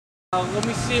Let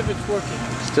me see if it's working.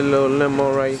 Just a little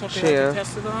limo right here.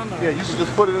 Test it on, yeah, you should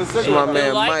just put it in the second. My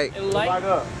man Mike.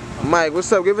 Mike, what's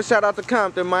up? Give a shout out to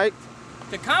Compton, Mike.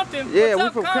 To Compton? Yeah, what's we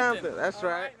up, from Compton. That's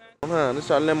right.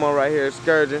 This our limo right here,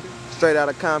 Excursion. Straight out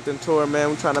of Compton tour,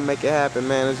 man. We trying to make it happen,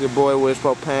 man. It's your boy Wyz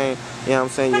Propane. You know what I'm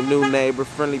saying? Your new neighbor,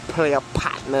 friendly player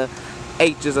partner.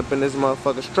 H's up in this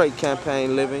motherfucker. Straight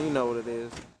Campane living. You know what it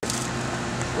is.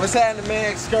 What's happening,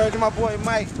 man? Excursion, my boy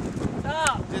Mike.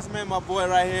 This man, my boy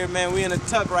right here, man. We in the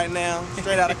tuck right now.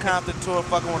 Straight out of Compton tour,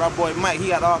 fucking with our boy Mike. He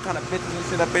got all kind of bitches and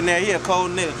shit up in there. He a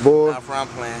cold nigga. Boy. Nah, I'm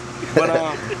playing. But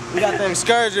we got the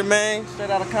Excursion, man. Straight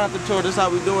out of Compton tour. This is how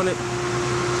we doing it. You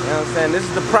know what I'm saying? This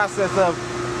is the process of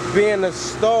being a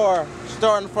star,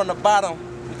 starting from the bottom.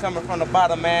 We coming from the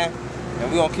bottom, man.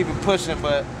 And we gonna keep it pushing,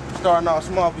 but starting off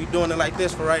small, we doing it like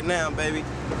this for right now, baby.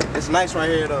 It's nice right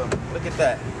here though. Look at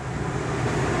that.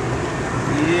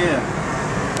 Yeah.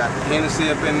 Got the Hennessy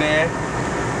up in there.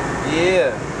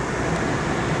 Yeah.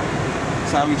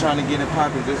 That's how we trying to get it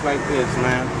popping just like this,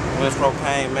 man. Wyz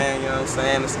Propane, man, you know what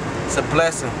I'm saying? It's a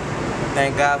blessing.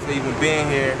 Thank God for even being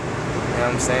here. You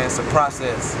know what I'm saying? It's a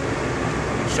process.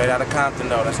 Straight out of Compton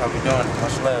though, that's how we doing it.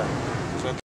 Much love.